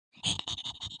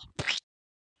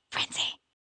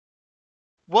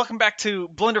Welcome back to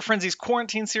Blender Frenzy's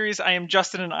quarantine series. I am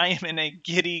Justin and I am in a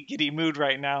giddy mood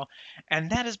right now.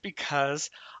 And that is because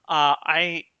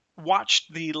I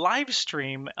watched the live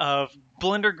stream of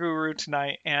Blender Guru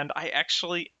tonight and I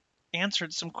actually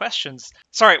answered some questions.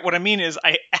 Sorry, what I mean is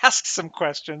I asked some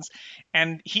questions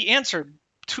and he answered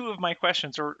two of my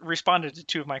questions or responded to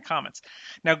two of my comments.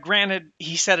 Now, granted,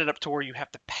 he set it up to where you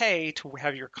have to pay to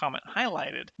have your comment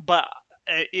highlighted, but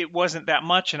it wasn't that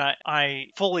much, and I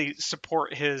fully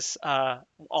support his that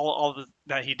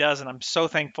he does, and I'm so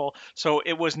thankful. So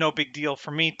it was no big deal for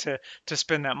me to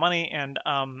spend that money, and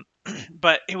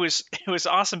but it was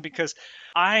awesome because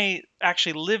I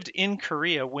actually lived in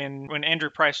Korea when Andrew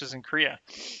Price was in Korea.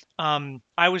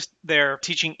 I was there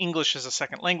teaching English as a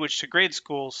second language to grade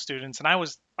school students, and I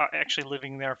was actually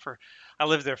I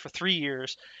lived there for 3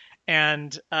 years,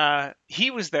 and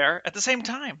he was there at the same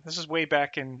time. This is way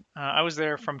back in. I was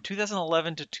there from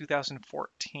 2011 to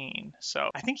 2014. So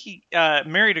I think he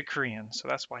married a Korean, so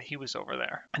that's why he was over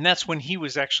there. And that's when he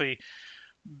was actually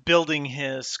building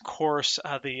his course,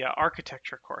 the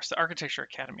architecture course, the Architecture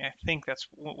Academy. I think that's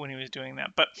when he was doing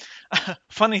that. But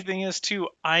funny thing is, too,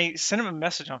 I sent him a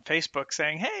message on Facebook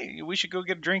saying, "Hey, we should go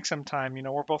get a drink sometime. You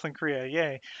know, we're both in Korea,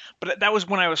 yay!" But that was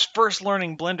when I was first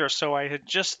learning Blender, so I had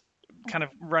just kind of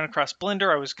run across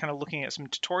Blender. I was kind of looking at some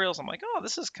tutorials. I'm like, oh,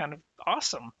 this is kind of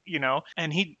awesome, you know.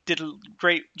 And he did a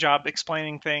great job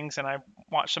explaining things. And I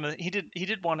watched some of the, he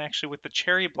did one actually with the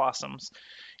cherry blossoms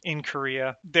in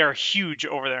Korea. They're huge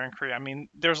over there in Korea. I mean,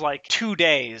 there's like 2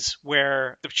 days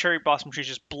where the cherry blossom trees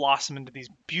just blossom into these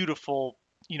beautiful,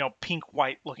 you know, pink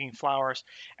white looking flowers.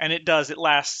 And it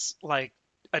lasts like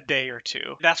a day or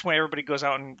two. That's when everybody goes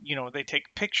out and, you know, they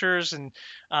take pictures and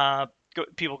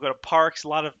people go to parks. A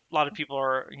lot of people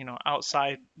are, you know,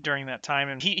 outside during that time.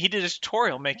 And he did a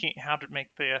tutorial making how to make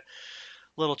the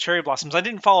little cherry blossoms. I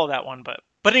didn't follow that one, but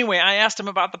anyway, I asked him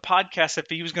about the podcast, if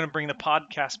he was going to bring the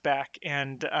podcast back,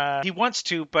 and he wants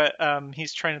to, but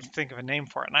he's trying to think of a name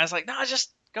for it. And I was like, no,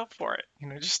 just go for it. You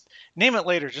know, just name it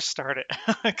later. Just start it,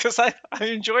 because I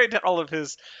enjoyed all of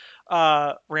his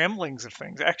ramblings of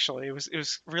things. Actually, it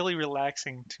was really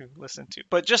relaxing to listen to.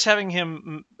 But just having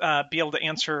him be able to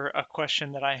answer a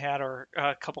question that I had, or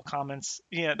a couple comments,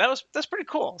 yeah, that's pretty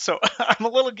cool. So I'm a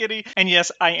little giddy, and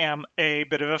yes, I am a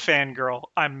bit of a fangirl.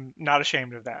 I'm not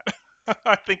ashamed of that.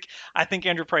 I think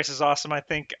Andrew Price is awesome. I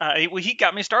think he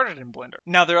got me started in Blender.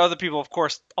 Now there are other people, of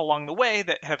course, along the way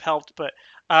that have helped, but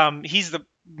he's the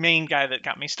main guy that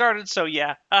got me started. So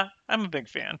yeah, I'm a big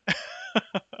fan.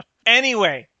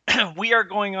 Anyway, we are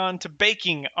going on to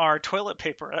baking our toilet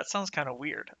paper. That sounds kind of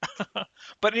weird.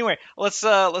 But anyway, let's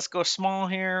go small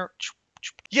here.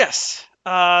 Yes,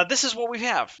 this is what we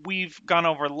have. We've gone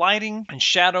over lighting and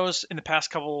shadows in the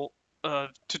past couple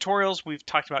tutorials. We've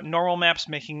talked about normal maps,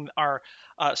 making our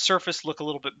surface look a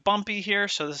little bit bumpy here.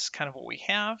 So this is kind of what we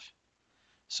have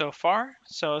so far.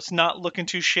 So it's not looking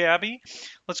too shabby.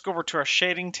 Let's go over to our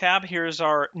shading tab. Here's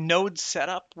our node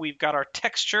setup. We've got our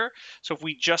texture. So if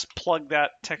we just plug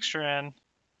that texture in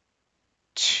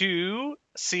to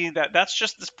see that that's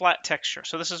just this flat texture.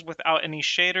 So this is without any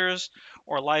shaders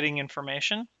or lighting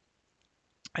information.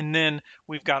 And then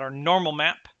we've got our normal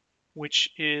map, which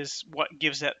is what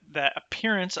gives it that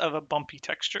appearance of a bumpy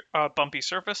texture, bumpy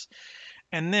surface.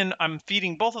 And then I'm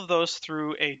feeding both of those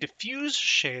through a diffuse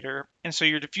shader. And so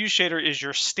your diffuse shader is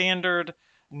your standard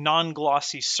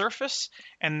non-glossy surface,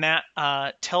 and that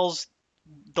tells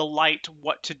the light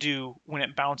what to do when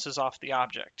it bounces off the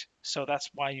object. So that's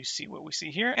why you see what we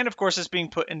see here. And of course, it's being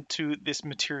put into this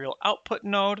material output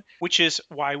node, which is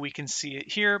why we can see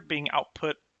it here being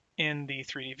output in the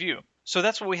 3D view. So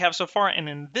that's what we have so far, and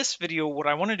in this video what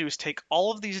I want to do is take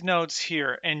all of these nodes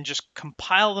here and just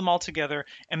compile them all together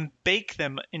and bake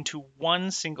them into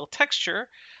one single texture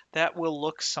that will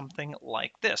look something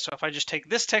like this. So if I just take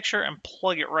this texture and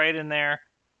plug it right in there,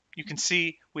 you can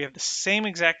see we have the same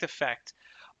exact effect,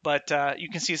 but you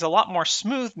can see it's a lot more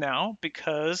smooth now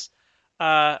because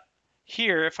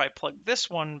here if I plug this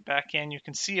one back in, you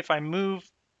can see if I move,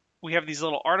 we have these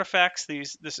little artifacts,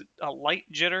 this light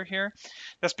jitter here.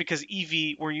 That's because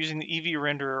we're using the Eevee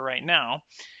renderer right now,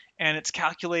 and it's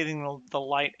calculating the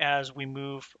light as we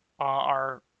move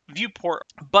our viewport.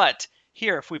 But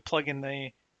here, if we plug in the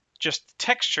just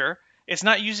texture, it's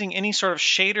not using any sort of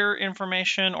shader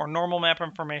information or normal map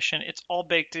information. It's all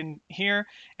baked in here,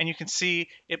 and you can see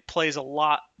it plays a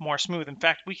lot more smooth. In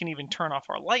fact, we can even turn off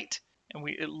our light, and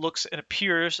it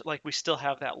appears like we still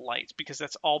have that light because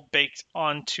that's all baked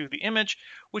onto the image,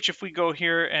 which if we go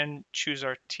here and choose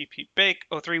our TP Bake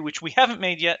 03, which we haven't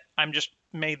made yet, I'm just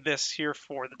made this here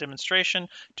for the demonstration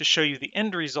to show you the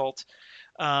end result,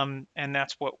 and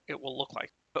that's what it will look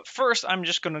like. But first, I'm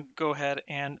just going to go ahead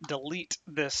and delete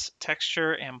this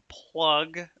texture and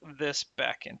plug this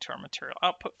back into our material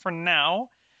output for now.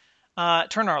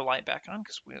 Turn our light back on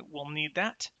because we'll need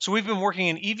that. So we've been working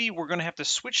in Eevee. We're going to have to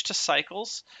switch to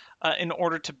cycles in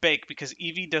order to bake because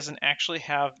Eevee doesn't actually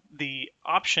have the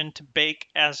option to bake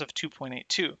as of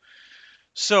 2.82.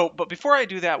 So, but before I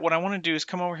do that, what I want to do is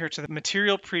come over here to the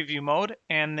material preview mode,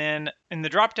 and then in the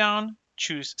drop down,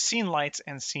 choose scene lights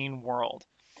and scene world.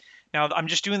 Now I'm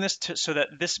just doing this so that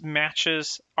this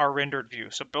matches our rendered view.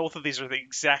 So both of these are the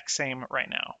exact same right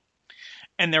now.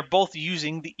 And they're both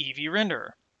using the Eevee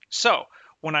renderer. So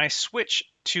when I switch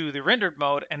to the rendered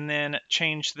mode and then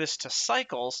change this to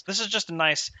cycles, this is just a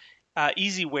nice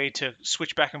easy way to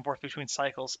switch back and forth between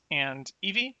cycles and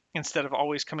Eevee instead of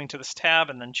always coming to this tab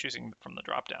and then choosing from the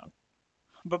drop down.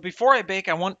 But before I bake,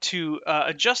 I want to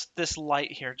adjust this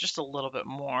light here just a little bit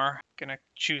more. I'm gonna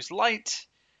choose light,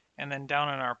 and then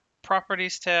down in our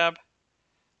properties tab,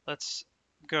 let's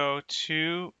go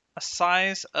to a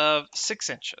size of 6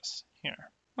 inches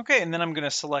here. Okay, and then I'm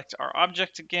gonna select our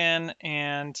object again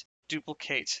and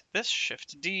duplicate this,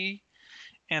 Shift D,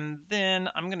 and then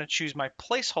I'm going to choose my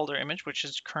placeholder image, which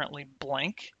is currently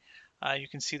blank. You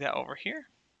can see that over here.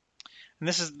 And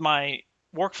this is my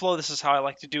workflow. This is how I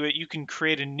like to do it. You can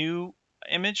create a new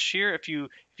image here. If you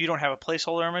don't have a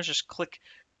placeholder image, just click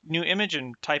new image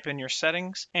and type in your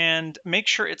settings and make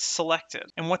sure it's selected.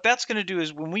 And what that's going to do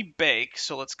is when we bake,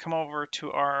 so let's come over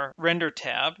to our render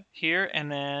tab here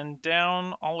and then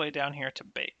down all the way down here to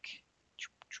bake.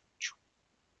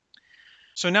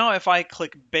 So now if I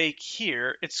click bake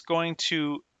here, it's going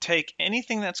to take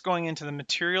anything that's going into the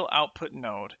material output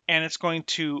node and it's going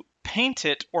to paint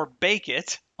it or bake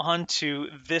it onto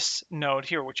this node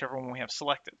here, whichever one we have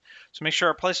selected. So make sure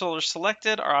our placeholder is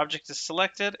selected, our object is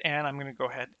selected, and I'm going to go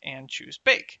ahead and choose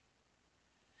bake.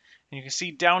 And you can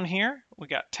see down here, we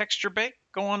got texture bake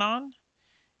going on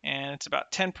and it's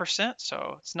about 10%,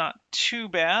 so it's not too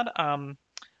bad.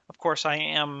 Of course, I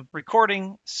am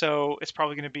recording, so it's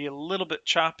probably going to be a little bit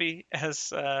choppy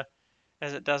as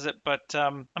it does it, but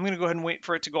I'm going to go ahead and wait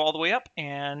for it to go all the way up,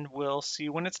 and we'll see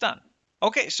when it's done.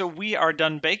 Okay, so we are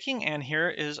done baking, and here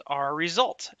is our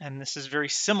result. And this is very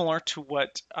similar to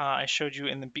what I showed you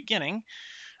in the beginning.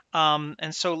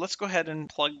 And so let's go ahead and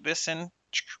plug this in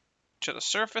to the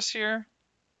surface here,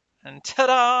 and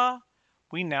ta-da!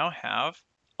 We now have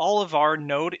all of our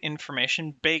node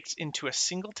information baked into a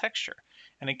single texture.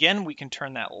 And again, we can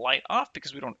turn that light off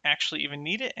because we don't actually even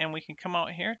need it. And we can come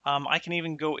out here. I can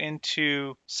even go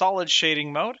into solid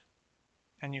shading mode.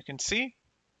 And you can see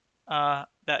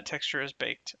that texture is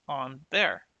baked on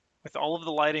there with all of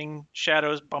the lighting,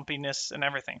 shadows, bumpiness, and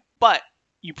everything. But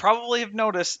you probably have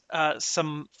noticed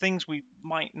some things we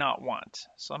might not want.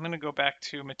 So I'm going to go back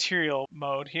to material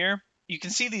mode here. You can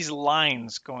see these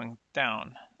lines going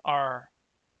down are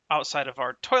outside of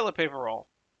our toilet paper roll.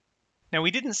 Now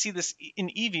we didn't see this in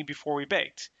Eevee before we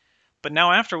baked, but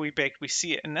now after we baked we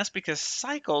see it, and that's because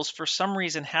Cycles for some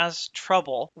reason has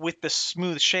trouble with the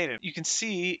smooth shaded. You can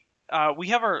see we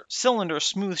have our cylinder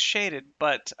smooth shaded,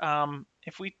 but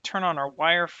if we turn on our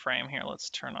wireframe here, let's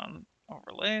turn on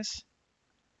overlays.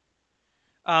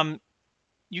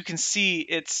 You can see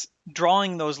it's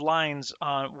drawing those lines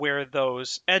where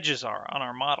those edges are on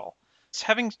our model. It's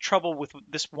having trouble with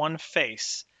this one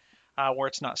face where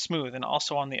it's not smooth, and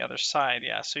also on the other side.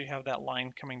 Yeah, so you have that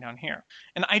line coming down here.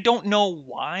 And I don't know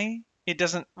why it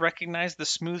doesn't recognize the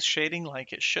smooth shading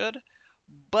like it should,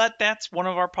 but that's one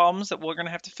of our problems that we're going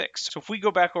to have to fix. So if we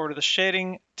go back over to the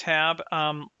shading tab,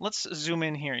 let's zoom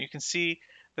in here. You can see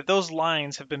that those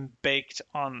lines have been baked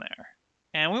on there,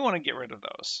 and we want to get rid of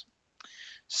those.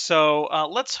 So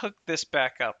let's hook this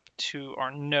back up to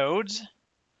our nodes,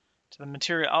 to the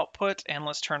material output, and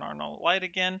let's turn on our light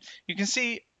again. You can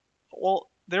see, well,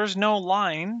 there's no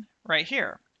line right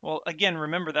here. Well, again,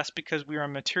 remember that's because we are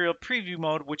in material preview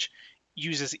mode, which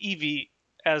uses Eevee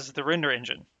as the render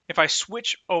engine. If I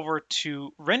switch over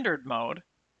to rendered mode,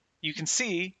 you can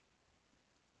see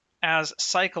as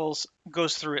Cycles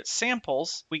goes through its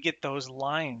samples, we get those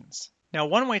lines. Now,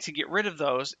 one way to get rid of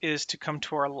those is to come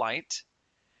to our light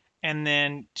and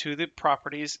then to the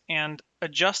properties and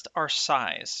adjust our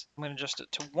size. I'm going to adjust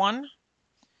it to 1.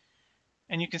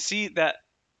 And you can see that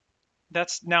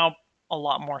that's now a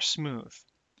lot more smooth.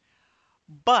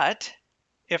 But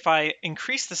if I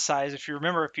increase the size, if you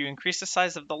remember, if you increase the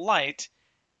size of the light,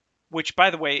 which by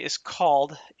the way is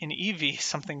called in Eevee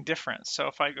something different. So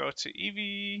if I go to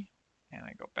Eevee and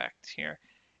I go back here,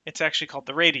 it's actually called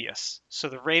the radius. So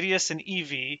the radius in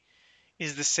Eevee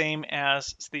is the same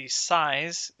as the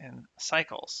size in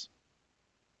Cycles.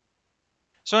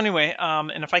 So anyway,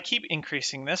 and if I keep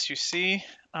increasing this, you see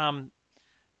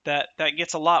that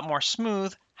gets a lot more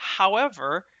smooth.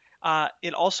 However,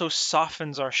 it also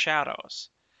softens our shadows.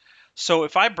 So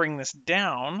if I bring this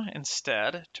down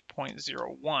instead to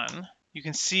 0.01, you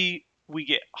can see we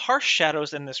get harsh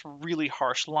shadows in this really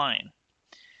harsh line.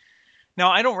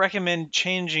 Now, I don't recommend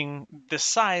changing the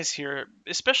size here,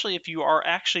 especially if you are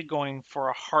actually going for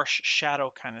a harsh shadow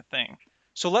kind of thing.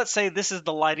 So let's say this is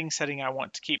the lighting setting I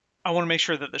want to keep. I want to make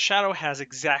sure that the shadow has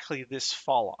exactly this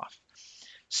fall off.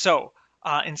 So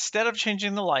instead of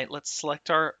changing the light, let's select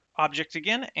our object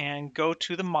again and go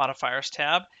to the modifiers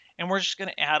tab, and we're just going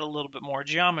to add a little bit more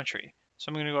geometry. So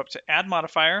I'm going to go up to add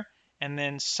modifier and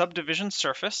then subdivision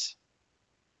surface.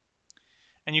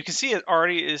 And you can see it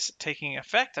already is taking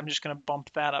effect. I'm just going to bump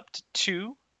that up to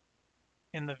 2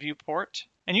 in the viewport.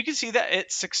 And you can see that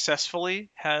it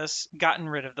successfully has gotten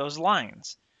rid of those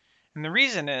lines. And the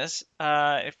reason is,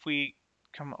 if we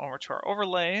come over to our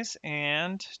overlays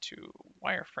and to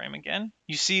wireframe again,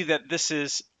 you see that this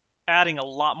is adding a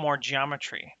lot more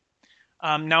geometry.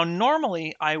 Now,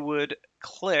 normally I would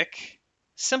click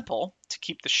simple to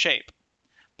keep the shape,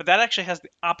 but that actually has the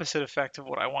opposite effect of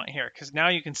what I want here, because now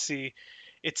you can see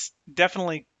it's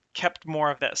definitely kept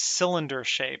more of that cylinder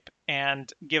shape and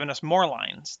given us more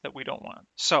lines that we don't want.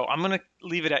 So I'm going to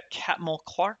leave it at Catmull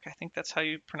Clark. I think that's how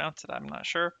you pronounce it. I'm not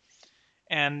sure.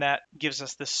 And that gives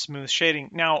us this smooth shading.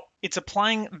 Now, it's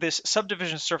applying this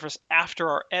subdivision surface after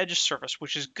our edge surface,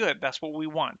 which is good. That's what we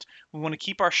want. We want to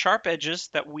keep our sharp edges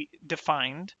that we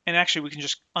defined. And actually, we can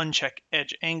just uncheck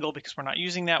edge angle because we're not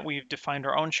using that. We've defined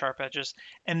our own sharp edges.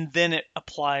 And then it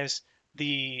applies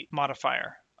the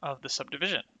modifier of the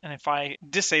subdivision. And if I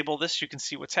disable this, you can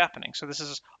see what's happening. So this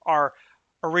is our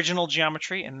original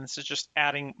geometry, and this is just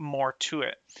adding more to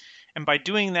it. And by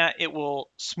doing that, it will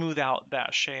smooth out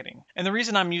that shading. And the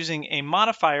reason I'm using a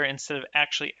modifier instead of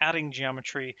actually adding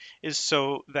geometry is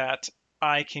so that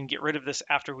I can get rid of this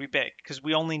after we bake, because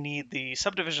we only need the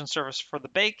subdivision surface for the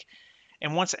bake.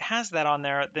 And once it has that on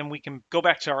there, then we can go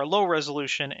back to our low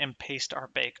resolution and paste our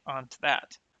bake onto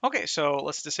that. Okay, so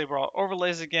let's disable all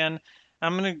overlays again.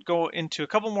 I'm going to go into a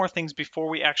couple more things before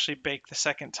we actually bake the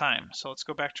second time. So let's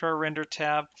go back to our render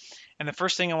tab. And the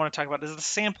first thing I want to talk about is the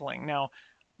sampling. Now,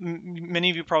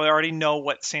 many of you probably already know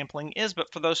what sampling is,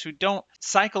 but for those who don't,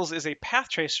 cycles is a path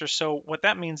tracer. So what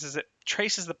that means is it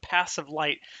traces the paths of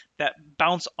light that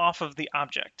bounce off of the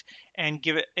object and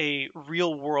give it a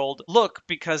real world look,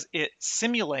 because it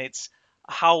simulates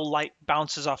how light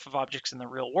bounces off of objects in the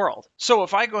real world. So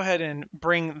if I go ahead and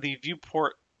bring the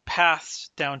viewport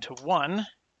paths down to 1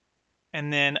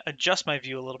 and then adjust my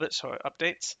view a little bit so it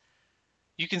updates,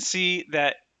 you can see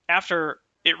that after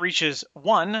it reaches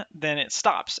 1, then it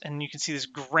stops, and you can see this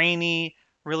grainy,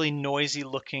 really noisy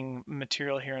looking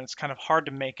material here, and it's kind of hard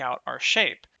to make out our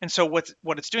shape. And so what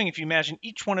it's doing, if you imagine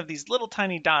each one of these little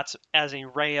tiny dots as a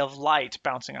ray of light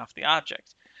bouncing off the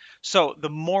object. So the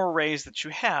more rays that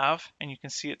you have, and you can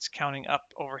see it's counting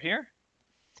up over here,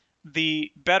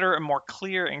 the better and more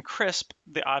clear and crisp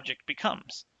the object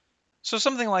becomes. So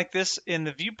something like this in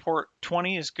the viewport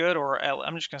 20 is good, or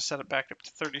I'm just going to set it back up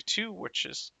to 32, which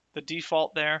is the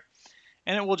default there.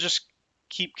 And it will just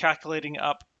keep calculating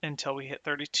up until we hit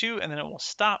 32, and then it will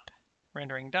stop.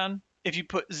 Rendering done. If you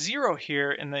put 0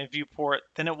 here in the viewport,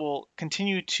 then it will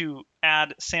continue to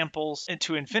add samples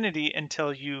into infinity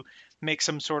until you make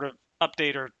some sort of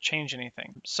update or change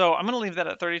anything. So I'm going to leave that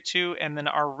at 32, and then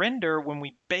our render, when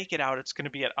we bake it out, it's going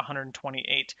to be at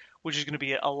 128, which is going to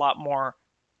be a lot more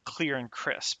clear and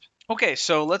crisp. Okay,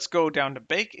 so let's go down to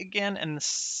bake again, and the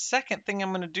second thing I'm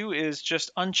going to do is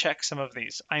just uncheck some of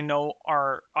these. I know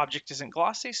our object isn't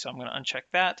glossy, so I'm going to uncheck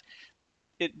that.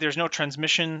 There's no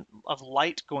transmission of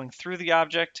light going through the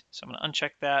object, so I'm going to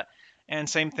uncheck that. And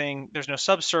same thing, there's no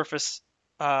subsurface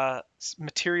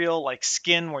material like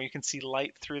skin where you can see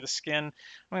light through the skin.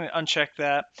 I'm going to uncheck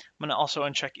that. I'm going to also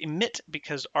uncheck emit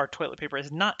because our toilet paper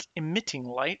is not emitting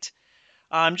light.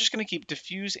 I'm just going to keep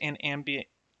diffuse and ambient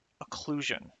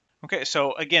occlusion. Okay,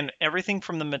 so again, everything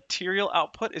from the material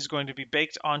output is going to be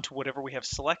baked onto whatever we have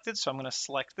selected. So I'm going to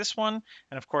select this one.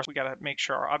 And of course, we got to make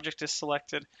sure our object is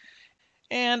selected.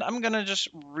 And I'm going to just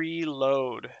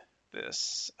reload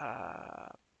this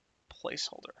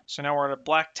placeholder. So now we're at a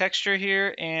black texture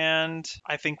here, and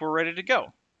I think we're ready to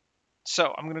go.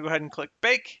 So I'm going to go ahead and click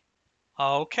bake.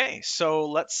 Okay, so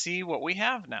let's see what we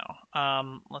have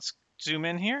now. Let's zoom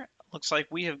in here. Looks like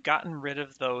we have gotten rid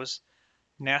of those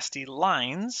nasty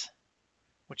lines,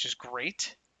 which is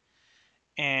great.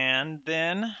 And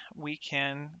then we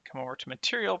can come over to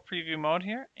material preview mode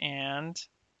here and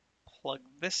plug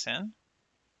this in.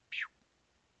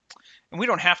 And we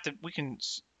don't have to, we can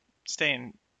stay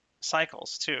in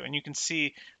cycles too. And you can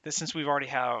see that since we've already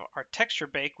have our texture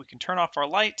bake, we can turn off our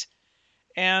light,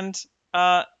 and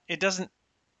it doesn't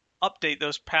update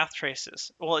those path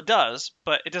traces. Well, it does,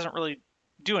 but it doesn't really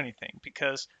do anything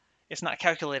because it's not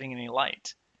calculating any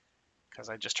light because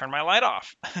I just turned my light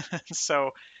off.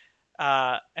 So,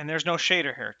 and there's no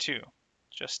shader here too.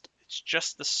 It's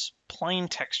just this plain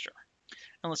texture.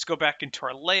 And let's go back into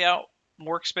our layout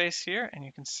workspace here, and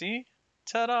you can see,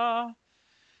 ta-da!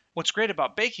 What's great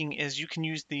about baking is you can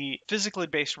use the physically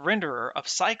based renderer of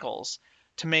cycles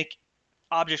to make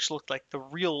objects look like the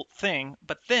real thing,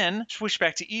 but then switch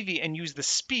back to Eevee and use the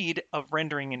speed of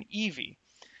rendering in Eevee.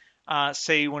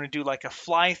 Say you want to do like a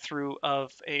fly through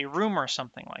of a room or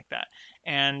something like that.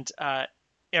 And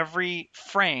every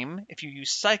frame, if you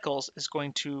use cycles, is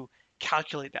going to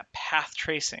calculate that path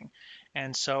tracing.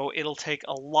 And so it'll take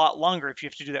a lot longer if you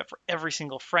have to do that for every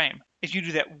single frame. If you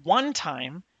do that one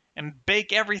time and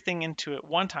bake everything into it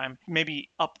one time, maybe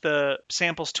up the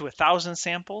samples to 1,000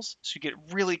 samples, so you get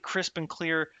really crisp and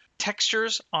clear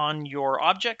textures on your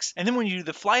objects. And then when you do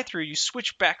the fly through, you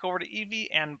switch back over to Eevee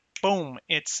and boom,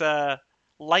 it's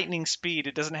lightning speed.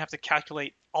 It doesn't have to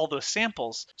calculate all those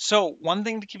samples. So one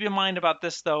thing to keep in mind about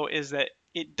this though is that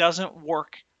it doesn't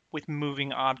work with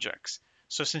moving objects.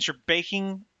 So since you're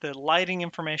baking the lighting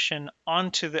information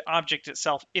onto the object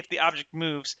itself, if the object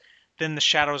moves, then the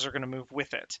shadows are going to move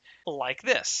with it, like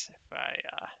this. If I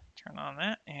turn on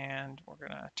that, and we're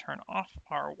going to turn off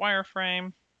our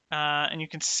wireframe, and you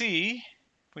can see,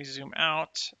 if we zoom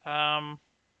out,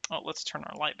 let's turn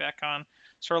our light back on.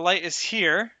 So our light is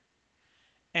here,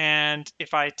 and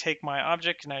if I take my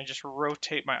object and I just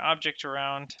rotate my object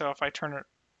around, so if I turn it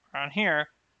around here,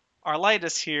 our light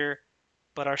is here,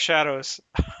 but our shadows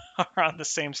are on the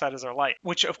same side as our light,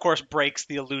 which of course breaks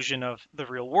the illusion of the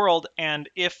real world. And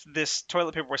if this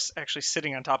toilet paper was actually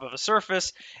sitting on top of a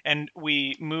surface and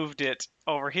we moved it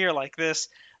over here like this,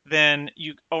 then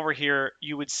over here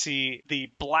you would see the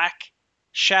black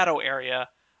shadow area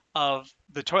of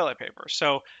the toilet paper.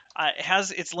 So it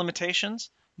has its limitations,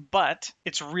 but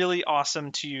it's really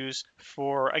awesome to use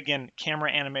for, again, camera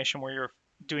animation where you're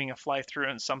doing a fly through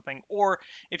and something, or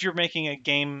if you're making a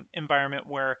game environment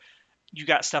where you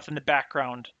got stuff in the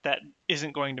background that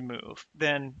isn't going to move,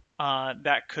 then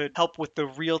that could help with the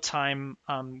real-time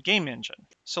game engine.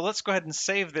 So let's go ahead and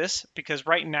save this, because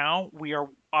right now we are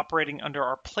operating under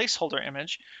our placeholder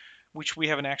image, which we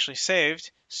haven't actually saved.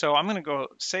 So I'm going to go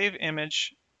save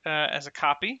image as a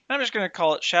copy. I'm just going to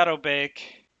call it Shadow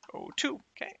Bake 02.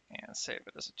 Okay, and save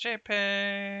it as a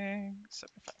JPEG.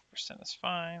 75% is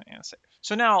fine, and save.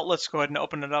 So now let's go ahead and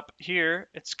open it up here.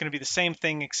 It's going to be the same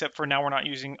thing, except for now we're not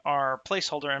using our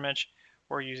placeholder image.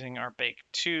 We're using our Bake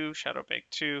 2, Shadow Bake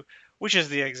 2, which is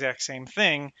the exact same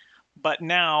thing. But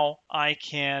now I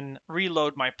can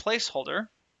reload my placeholder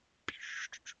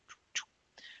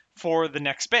for the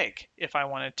next bake if I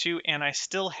wanted to, and I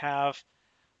still have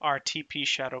our TP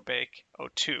Shadow Bake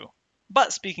 02.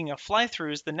 But speaking of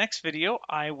fly-throughs, the next video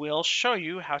I will show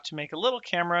you how to make a little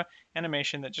camera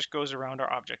animation that just goes around our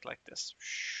object like this.